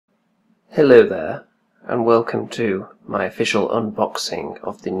Hello there, and welcome to my official unboxing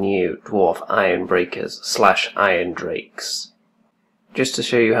of the new Dwarf Ironbreakers / Irondrakes. Just to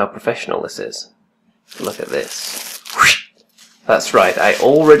show you how professional this is, look at this. That's right, I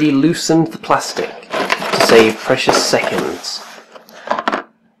already loosened the plastic to save precious seconds.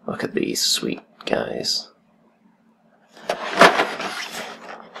 Look at these sweet guys.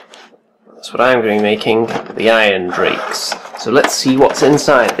 That's what I'm going to be making, the Irondrakes. So let's see what's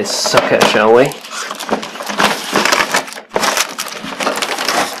inside this sucker, shall we?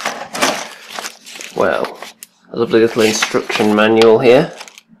 Well, a lovely little instruction manual here.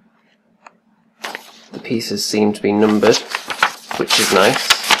 The pieces seem to be numbered, which is nice.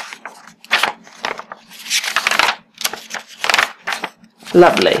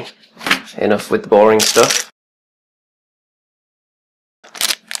 Lovely. Enough with the boring stuff.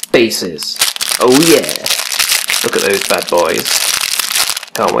 Bases. Oh yeah! Look at those bad boys.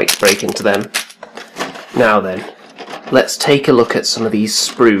 Can't wait to break into them. Now then, let's take a look at some of these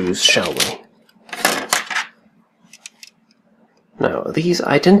sprues, shall we? Now, are these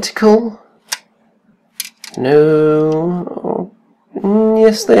identical? No...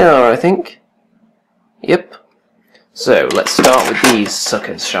 yes they are, I think. Yep. So, let's start with these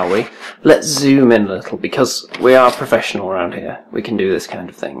suckers, shall we? Let's zoom in a little, because we are professional around here. We can do this kind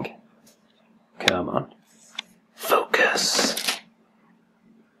of thing. Come on. Focus.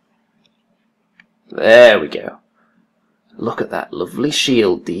 There we go. Look at that lovely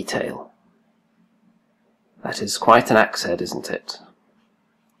shield detail. That is quite an axe head, isn't it?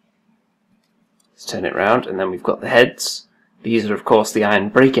 Let's turn it round, and then we've got the heads. These are of course the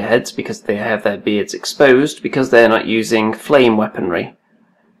Ironbreaker heads because they have their beards exposed because they're not using flame weaponry,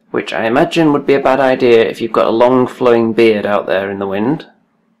 which I imagine would be a bad idea if you've got a long flowing beard out there in the wind.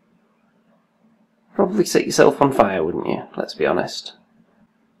 Probably set yourself on fire, wouldn't you? Let's be honest.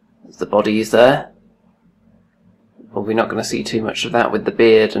 There's the bodies there. Well, we're not going to see too much of that with the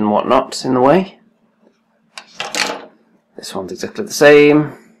beard and whatnot in the way. This one's exactly the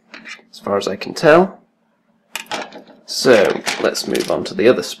same, as far as I can tell. So, let's move on to the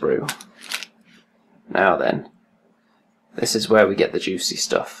other sprue. Now then, this is where we get the juicy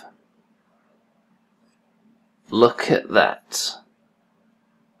stuff. Look at that.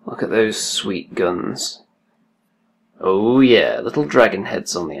 Look at those sweet guns. Oh yeah, little dragon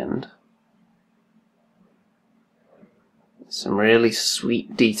heads on the end. Some really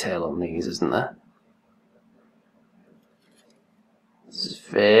sweet detail on these, isn't there? This is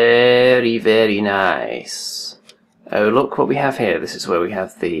very, very nice. Oh, look what we have here. This is where we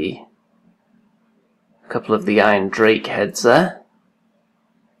have a couple of the Irondrake heads there.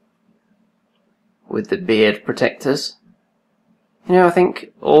 With the beard protectors. You know, I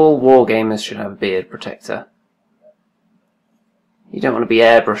think all wargamers should have a beard protector. You don't want to be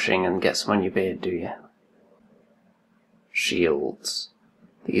airbrushing and get some on your beard, do you? Shields.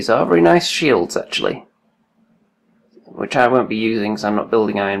 These are very nice shields, actually. Which I won't be using because I'm not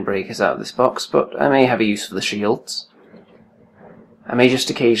building Ironbreakers out of this box, but I may have a use for the shields. I may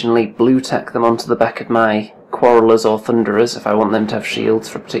just occasionally blue tack them onto the back of my Quarrelers or Thunderers if I want them to have shields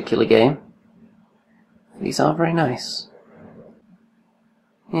for a particular game. These are very nice.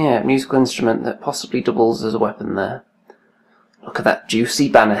 Yeah, musical instrument that possibly doubles as a weapon there. Look at that juicy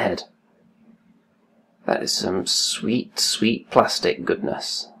banner head. That is some sweet, sweet plastic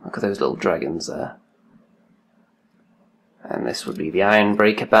goodness. Look at those little dragons there. And this would be the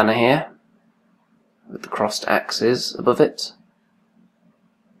Ironbreaker banner here, with the crossed axes above it.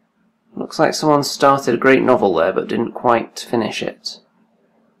 Looks like someone started a great novel there, but didn't quite finish it.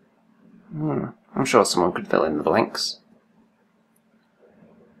 I'm sure someone could fill in the blanks.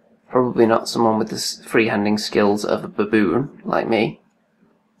 Probably not someone with the freehanding skills of a baboon, like me.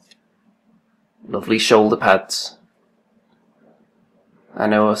 Lovely shoulder pads. I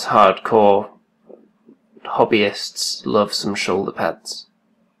know us hardcore hobbyists love some shoulder pads.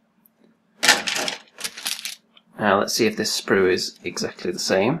 Now let's see if this sprue is exactly the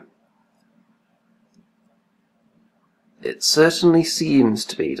same. It certainly seems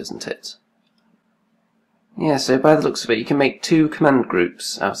to be, doesn't it? Yeah, so by the looks of it, you can make 2 command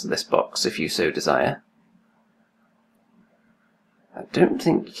groups out of this box if you so desire. I don't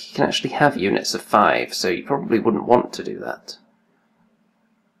think you can actually have units of 5, so you probably wouldn't want to do that.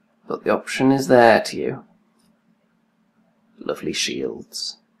 But the option is there to you. Lovely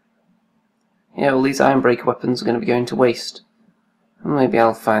shields. Yeah, well, these Ironbreaker weapons are going to be going to waste. Maybe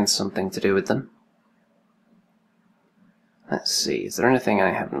I'll find something to do with them. Let's see, is there anything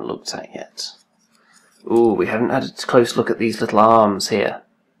I haven't looked at yet? Ooh, we haven't had a close look at these little arms here.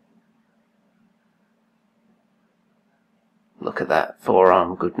 Look at that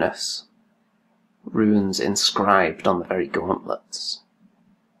forearm goodness. runes inscribed on the very gauntlets.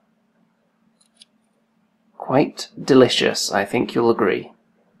 Quite delicious, I think you'll agree.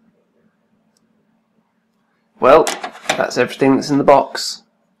 Well, that's everything that's in the box.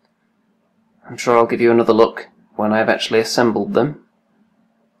 I'm sure I'll give you another look when I've actually assembled them.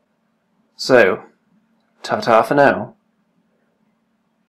 So, ta-ta for now.